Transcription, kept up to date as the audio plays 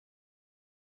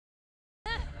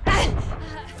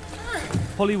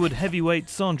Hollywood heavyweight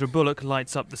Sandra Bullock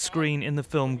lights up the screen in the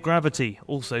film Gravity,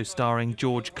 also starring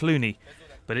George Clooney.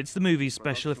 But it's the movie's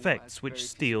special effects which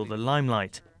steal the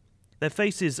limelight. Their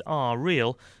faces are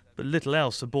real, but little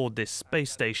else aboard this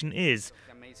space station is.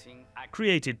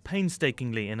 Created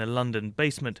painstakingly in a London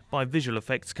basement by visual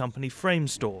effects company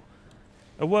Framestore.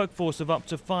 A workforce of up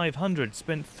to 500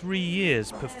 spent 3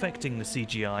 years perfecting the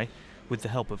CGI with the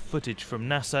help of footage from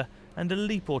NASA and a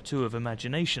leap or two of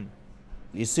imagination.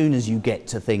 As soon as you get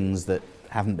to things that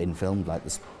haven't been filmed, like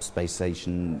the space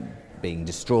station being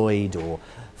destroyed or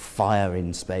fire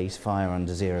in space, fire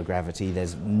under zero gravity,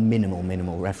 there's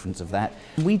minimal reference of that.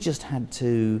 We just had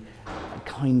to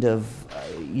kind of,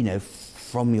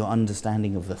 from your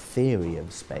understanding of the theory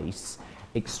of space,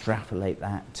 extrapolate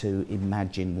that to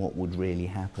imagine what would really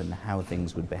happen, how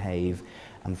things would behave,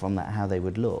 and from that how they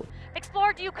would look.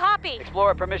 Explorer, do you copy?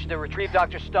 Explorer, permission to retrieve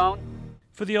Dr. Stone.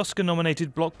 For the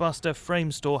Oscar-nominated blockbuster,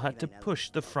 Framestore had to push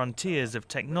the frontiers of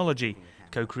technology,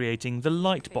 co-creating the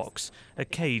Lightbox, a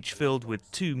cage filled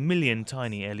with 2 million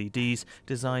tiny LEDs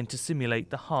designed to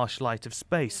simulate the harsh light of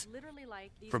space.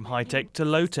 From high-tech to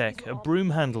low-tech, a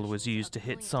broom handle was used to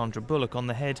hit Sandra Bullock on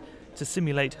the head to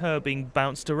simulate her being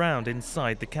bounced around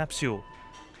inside the capsule.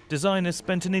 Designers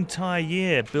spent an entire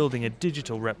year building a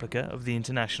digital replica of the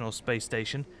International Space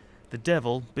Station, the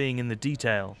devil being in the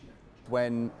detail.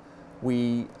 When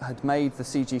we had made the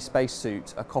CG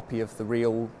spacesuit a copy of the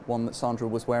real one that Sandra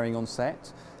was wearing on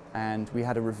set, and we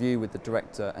had a review with the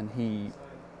director, and he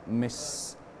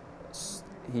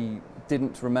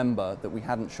didn't remember that we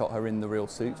hadn't shot her in the real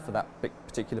suit for that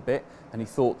particular bit, and he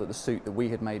thought that the suit that we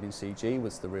had made in CG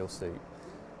was the real suit.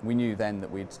 We knew then that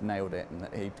we'd nailed it and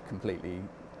that he'd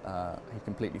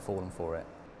completely fallen for it.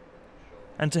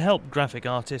 And to help graphic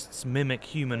artists mimic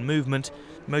human movement,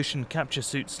 motion capture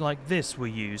suits like this were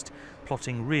used,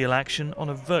 plotting real action on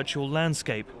a virtual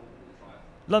landscape.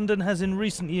 London has in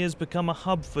recent years become a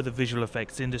hub for the visual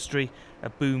effects industry, a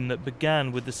boom that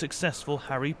began with the successful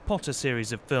Harry Potter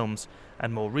series of films,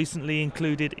 and more recently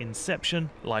included Inception,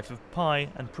 Life of Pi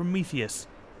and Prometheus.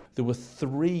 There were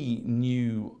 3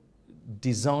 new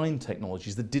design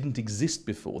technologies that didn't exist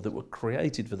before that were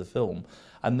created for the film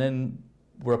and then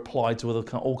were applied to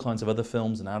all kinds of other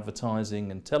films and advertising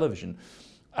and television.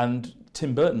 And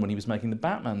Tim Burton, when he was making the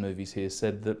Batman movies here,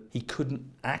 said that he couldn't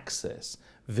access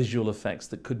visual effects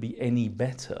that could be any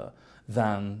better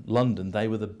than London. They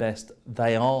were the best,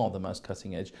 they are the most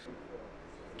cutting edge.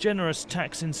 Generous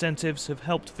tax incentives have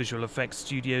helped visual effects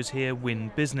studios here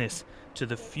win business, to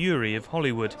the fury of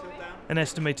Hollywood. An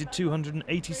estimated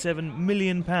 £287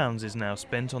 million is now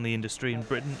spent on the industry in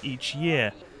Britain each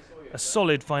year. A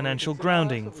solid financial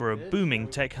grounding for a booming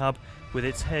tech hub with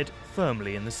its head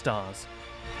firmly in the stars.